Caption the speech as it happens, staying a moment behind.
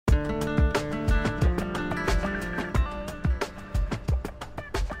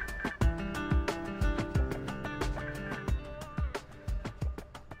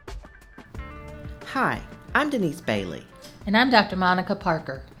Hi, I'm Denise Bailey, And I'm Dr. Monica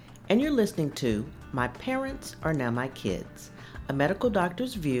Parker. and you're listening to My Parents Are Now My Kids, a medical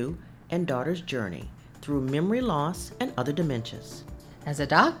doctor's view and daughter's journey through memory loss and other dementias. As a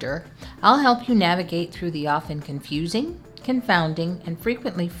doctor, I'll help you navigate through the often confusing, confounding, and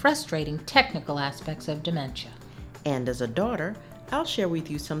frequently frustrating technical aspects of dementia. And as a daughter, I'll share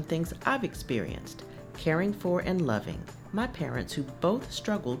with you some things I've experienced caring for and loving my parents who both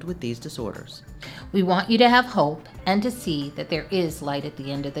struggled with these disorders. We want you to have hope and to see that there is light at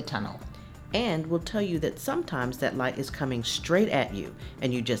the end of the tunnel. And we'll tell you that sometimes that light is coming straight at you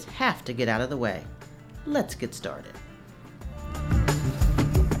and you just have to get out of the way. Let's get started.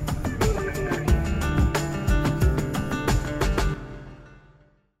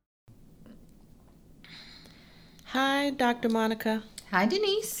 Hi, Dr. Monica. Hi,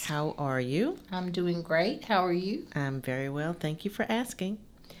 Denise. How are you? I'm doing great. How are you? I'm very well. Thank you for asking.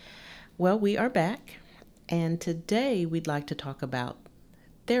 Well, we are back, and today we'd like to talk about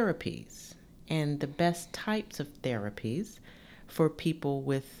therapies and the best types of therapies for people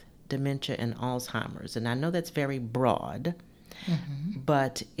with dementia and Alzheimer's. And I know that's very broad,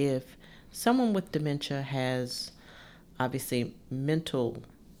 but if someone with dementia has obviously mental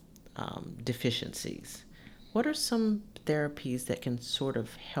deficiencies, what are some therapies that can sort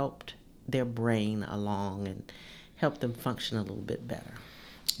of help their brain along and help them function a little bit better?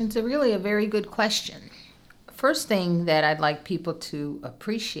 It's really a very good question. First thing that I'd like people to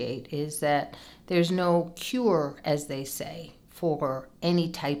appreciate is that there's no cure, as they say, for any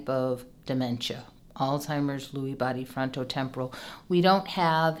type of dementia. Alzheimer's, Lewy body, frontotemporal. We don't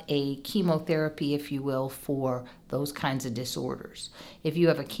have a chemotherapy, if you will, for those kinds of disorders. If you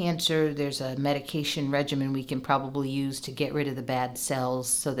have a cancer, there's a medication regimen we can probably use to get rid of the bad cells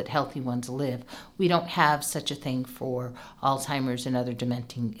so that healthy ones live. We don't have such a thing for Alzheimer's and other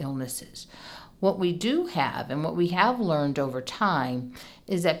dementing illnesses. What we do have, and what we have learned over time,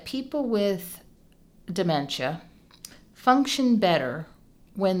 is that people with dementia function better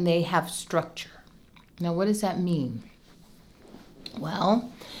when they have structure. Now, what does that mean?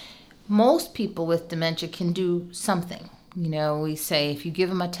 Well, most people with dementia can do something. You know, we say if you give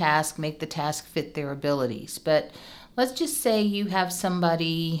them a task, make the task fit their abilities. But let's just say you have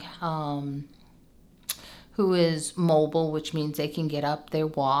somebody who is mobile, which means they can get up, they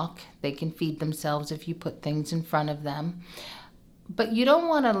walk, they can feed themselves if you put things in front of them. But you don't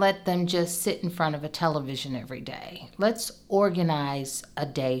want to let them just sit in front of a television every day. Let's organize a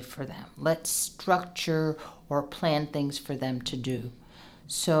day for them. Let's structure or plan things for them to do.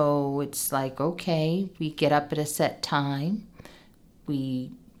 So it's like, okay, we get up at a set time.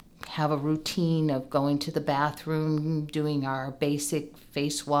 We have a routine of going to the bathroom, doing our basic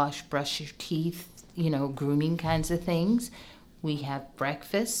face wash, brush your teeth, grooming kinds of things. We have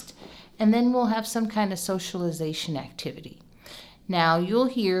breakfast, and then we'll have some kind of socialization activity. Now, you'll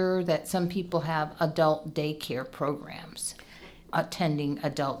hear that some people have adult daycare programs, attending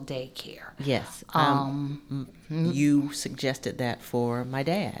adult daycare. Yes. You suggested that for my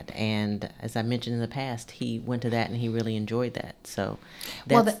dad. And as I mentioned in the past, he went to that and he really enjoyed that. So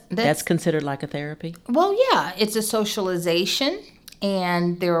that's considered like a therapy? Well, yeah, it's a socialization.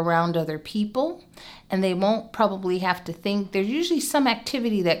 And they're around other people, and they won't probably have to think. There's usually some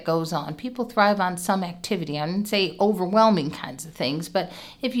activity that goes on. People thrive on some activity. I wouldn't say overwhelming kinds of things, but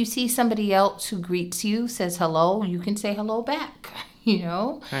if you see somebody else who greets you, says hello, you can say hello back,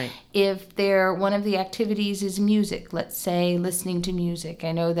 Right. If one of the activities is music, let's say listening to music.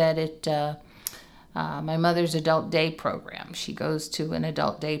 I know that my mother's adult day program, she goes to an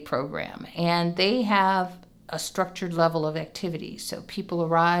adult day program, and they have a structured level of activity. So people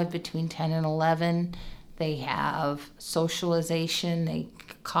arrive between 10 and 11. They have socialization,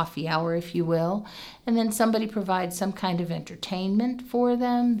 coffee hour, if you will. And then somebody provides some kind of entertainment for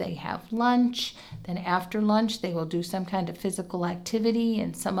them. They have lunch. Then after lunch, they will do some kind of physical activity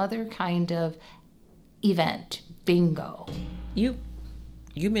and some other kind of event, bingo. You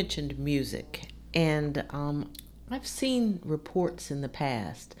mentioned music, and I've seen reports in the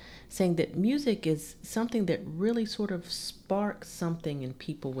past saying that music is something that really sort of sparks something in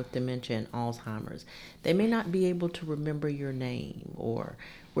people with dementia and Alzheimer's. They may not be able to remember your name or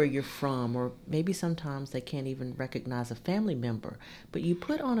where you're from, or maybe sometimes they can't even recognize a family member, but you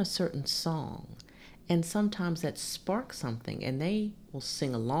put on a certain song and sometimes that sparks something and they will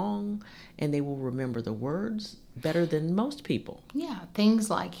sing along and they will remember the words better than most people. Yeah, things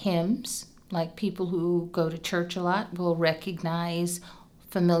like hymns, like people who go to church a lot will recognize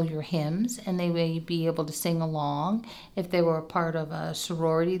familiar hymns, and they may be able to sing along. If they were a part of a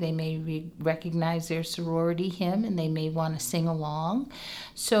sorority, they may recognize their sorority hymn and they may want to sing along.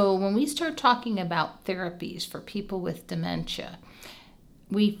 So when we start talking about therapies for people with dementia,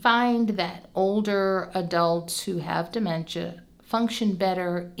 we find that older adults who have dementia function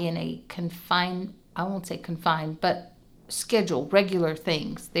better in a confined, I won't say confined, but schedule, regular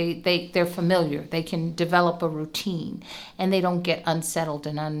things. They're familiar. They can develop a routine, and they don't get unsettled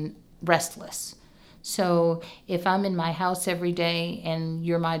and restless. So if I'm in my house every day and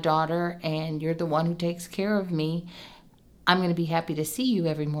you're my daughter and you're the one who takes care of me, I'm going to be happy to see you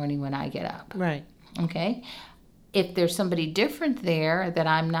every morning when I get up. Right. Okay? If there's somebody different there that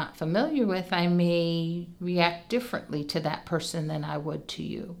I'm not familiar with, I may react differently to that person than I would to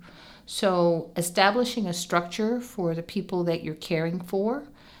you. So establishing a structure for the people that you're caring for,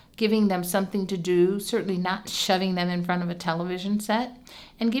 giving them something to do, certainly not shoving them in front of a television set,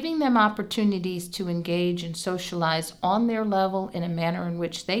 and giving them opportunities to engage and socialize on their level in a manner in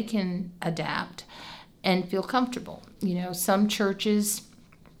which they can adapt and feel comfortable. You know, some churches,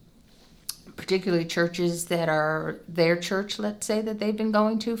 particularly churches that are their church, let's say, that they've been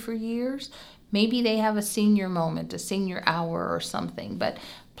going to for years, maybe they have a senior moment, a senior hour or something, but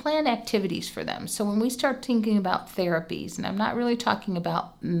plan activities for them. So when we start thinking about therapies, and I'm not really talking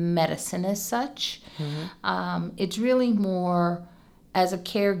about medicine as such, it's really more as a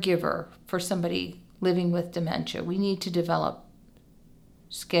caregiver for somebody living with dementia. We need to develop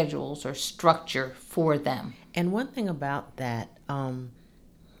schedules or structure for them. And one thing about that,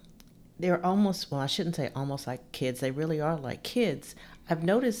 they're almost, well, I shouldn't say almost like kids. They really are like kids. I've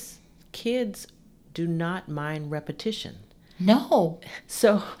noticed kids do not mind repetition. No.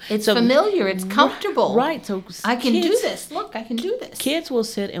 So it's familiar. It's comfortable. Right. So I can do this. Look, I can do this. Kids will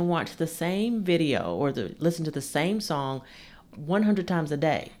sit and watch the same video or listen to the same song 100 times a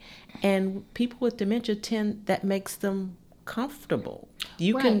day. And people with dementia that makes them comfortable.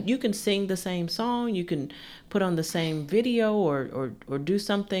 You can sing the same song, you can put on the same video or do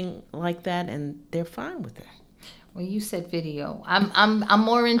something like that, and they're fine with it. Well, you said video. I'm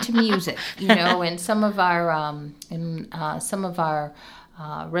more into music, you know, and some of our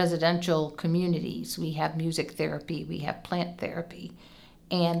residential communities, we have music therapy, we have plant therapy,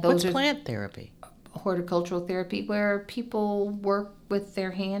 and those What's plant therapy? Horticultural therapy, where people work with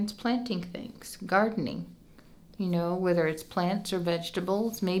their hands planting things, gardening. You know, whether it's plants or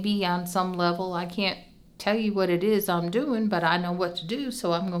vegetables, maybe on some level I can't tell you what it is I'm doing, but I know what to do,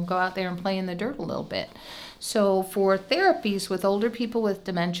 so I'm going to go out there and play in the dirt a little bit. So for therapies with older people with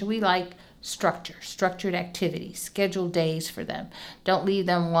dementia, we like structured activities, scheduled days for them. Don't leave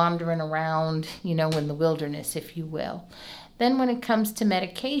them wandering around, you know, in the wilderness, if you will. Then when it comes to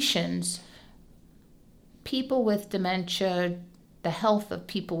medications, people with dementia, the health of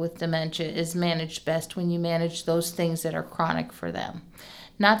people with dementia is managed best when you manage those things that are chronic for them.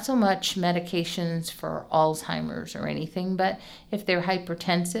 Not so much medications for Alzheimer's or anything, but if they're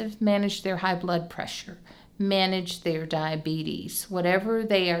hypertensive, manage their high blood pressure, manage their diabetes, whatever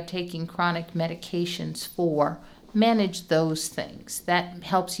they are taking chronic medications for, manage those things. That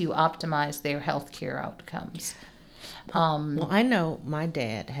helps you optimize their health care outcomes. Well, I know my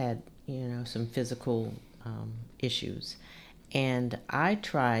dad had, some physical issues, and I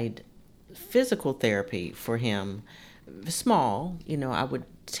tried physical therapy for him. Small, I would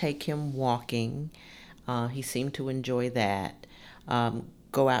take him walking. He seemed to enjoy that.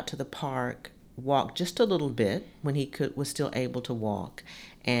 Go out to the park, walk just a little bit when he was still able to walk,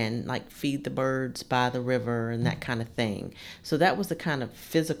 and like feed the birds by the river and that kind of thing. So that was the kind of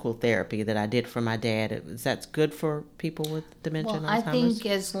physical therapy that I did for my dad. Is that good for people with dementia and Alzheimer's? I think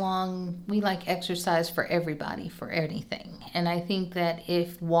as long, we like exercise for everybody, for anything. And I think that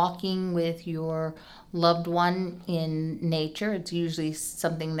if walking with your loved one in nature, it's usually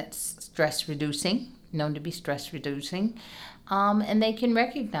something that's stress reducing, known to be stress reducing. And they can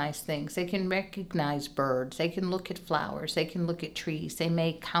recognize things. They can recognize birds. They can look at flowers. They can look at trees. They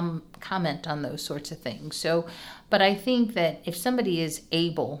may comment on those sorts of things. So, but I think that if somebody is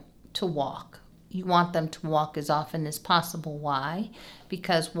able to walk, you want them to walk as often as possible. Why?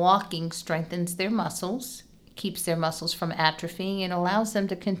 Because walking strengthens their muscles, keeps their muscles from atrophying, and allows them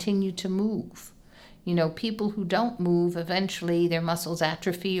to continue to move. People who don't move, eventually their muscles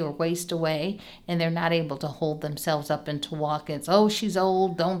atrophy or waste away, and they're not able to hold themselves up and to walk. It's, oh, she's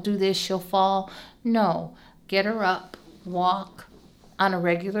old, don't do this, she'll fall. No, get her up, walk on a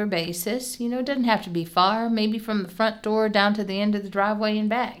regular basis. It doesn't have to be far, maybe from the front door down to the end of the driveway and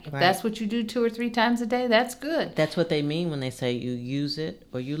back. If that's what you do 2 or 3 times a day, that's good. That's what they mean when they say you use it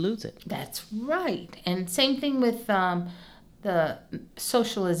or you lose it. That's right. And same thing with the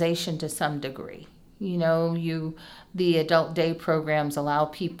socialization to some degree. You know, the adult day programs allow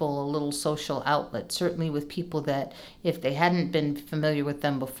people a little social outlet, certainly with people that if they hadn't been familiar with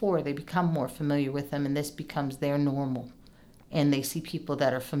them before, they become more familiar with them, and this becomes their normal. And they see people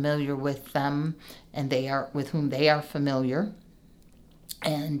that are familiar with them and they are with whom they are familiar,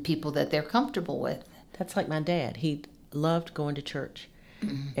 and people that they're comfortable with. That's like my dad. He loved going to church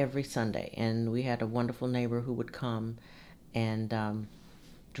every Sunday, and we had a wonderful neighbor who would come and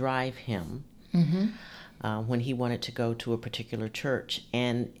drive him when he wanted to go to a particular church.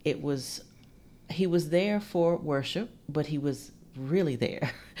 And he was there for worship, but he was really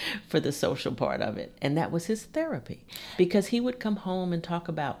there for the social part of it. And that was his therapy, because he would come home and talk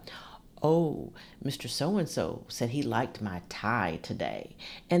about, oh, Mr. So-and-so said he liked my tie today.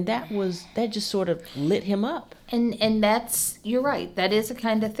 And that just sort of lit him up. And that's, you're right, that is a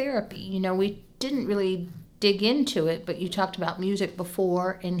kind of therapy. You know, we didn't really dig into it, but you talked about music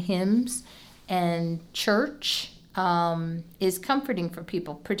before, and hymns, and church is comforting for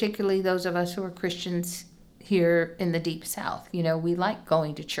people, particularly those of us who are Christians here in the Deep South. You know, we like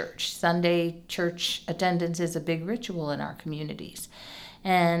going to church. Sunday church attendance is a big ritual in our communities.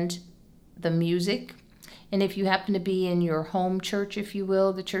 And the music, and if you happen to be in your home church, if you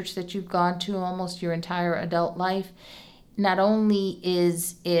will, the church that you've gone to almost your entire adult life, not only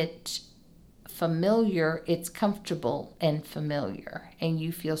is it familiar, it's comfortable and familiar, and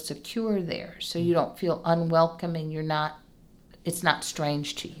you feel secure there, so you don't feel unwelcome, and it's not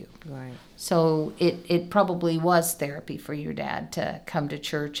strange to you. Right. So it probably was therapy for your dad to come to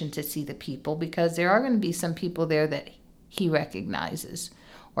church and to see the people, because there are going to be some people there that he recognizes,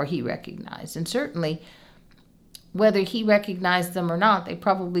 or he recognized. And certainly, whether he recognized them or not, they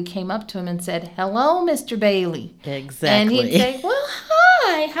probably came up to him and said, "Hello, Mr. Bailey." Exactly. And he'd say, "Well,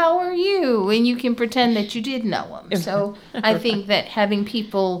 hi, how are you?" And you can pretend that you did know him. So I think that having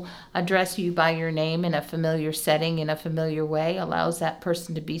people address you by your name in a familiar setting, in a familiar way, allows that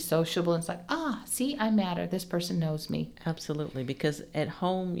person to be sociable. And it's like, see, I matter. This person knows me. Absolutely. Because at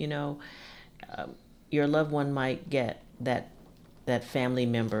home, you know, your loved one might get that family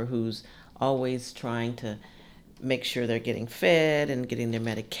member who's always trying to make sure they're getting fed and getting their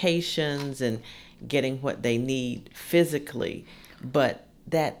medications and getting what they need physically. But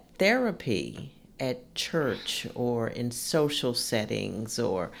that therapy at church or in social settings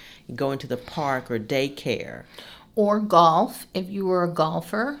or going to the park or daycare. Or golf, if you were a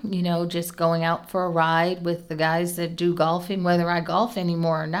golfer, you know, just going out for a ride with the guys that do golfing, whether I golf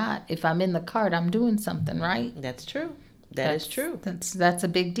anymore or not. If I'm in the cart, I'm doing something, right? That's true. That's true. That's a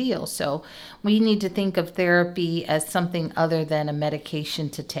big deal. So we need to think of therapy as something other than a medication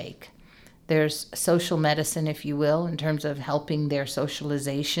to take. There's social medicine, if you will, in terms of helping their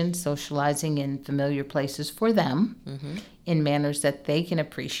socialization, socializing in familiar places for them in manners that they can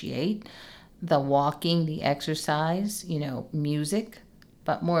appreciate. The walking, the exercise, you know, music,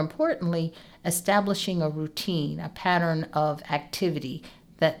 but more importantly, establishing a routine, a pattern of activity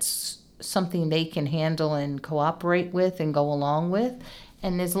that's something they can handle and cooperate with and go along with.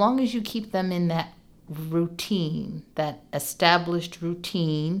 And as long as you keep them in that routine, that established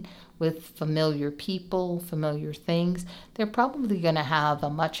routine with familiar people, familiar things, they're probably going to have a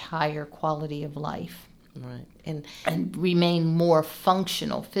much higher quality of life. Right. And remain more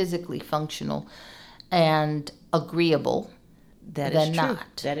functional, physically functional, and agreeable than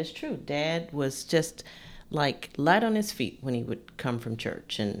not. That is true. Dad was just like light on his feet when he would come from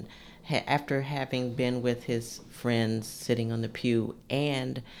church, and after having been with his friends sitting on the pew,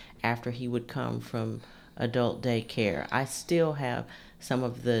 and after he would come from adult daycare, I still have some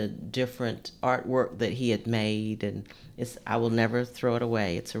of the different artwork that he had made, and I will never throw it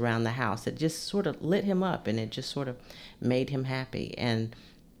away. It's around the house. It just sort of lit him up, and it just sort of made him happy. And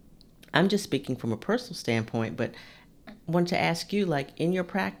I'm just speaking from a personal standpoint, but I wanted to ask you, like in your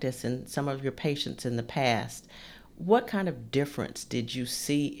practice and some of your patients in the past, what kind of difference did you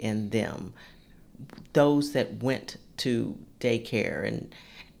see in them, those that went to daycare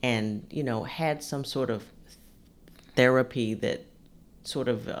and you know, had some sort of therapy that sort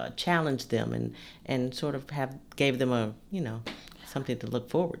of challenged them and sort of gave them a, you know, something to look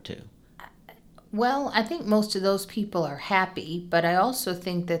forward to? Well, I think most of those people are happy, but I also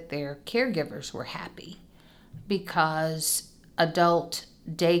think that their caregivers were happy, because adult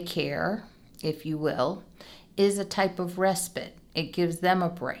daycare, if you will, is a type of respite. It gives them a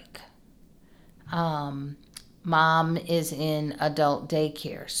break. Mom is in adult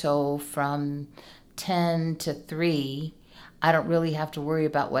daycare, so from 10 to 3, I don't really have to worry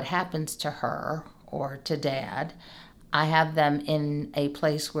about what happens to her or to Dad. I have them in a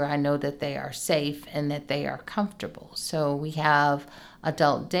place where I know that they are safe and that they are comfortable. So we have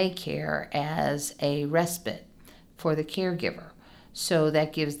adult daycare as a respite for the caregiver. So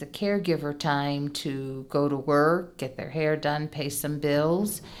that gives the caregiver time to go to work, get their hair done, pay some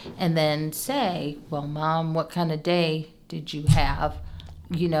bills, and then say, well, Mom, what kind of day did you have?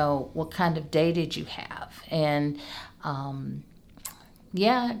 What kind of day did you have? And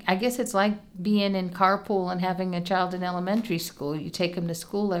yeah, I guess it's like being in carpool and having a child in elementary school. You take them to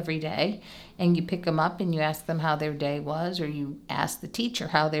school every day and you pick them up and you ask them how their day was, or you ask the teacher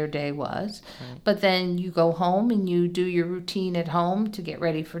how their day was. Right. But then you go home and you do your routine at home to get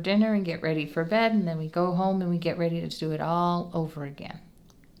ready for dinner and get ready for bed. And then we go home and we get ready to do it all over again.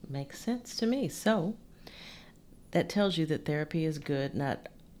 Makes sense to me. So that tells you that therapy is good, not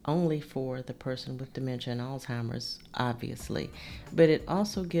only for the person with dementia and Alzheimer's, obviously, but it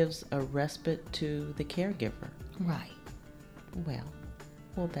also gives a respite to the caregiver. Right.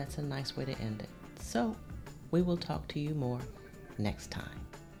 Well, that's a nice way to end it. So we will talk to you more next time.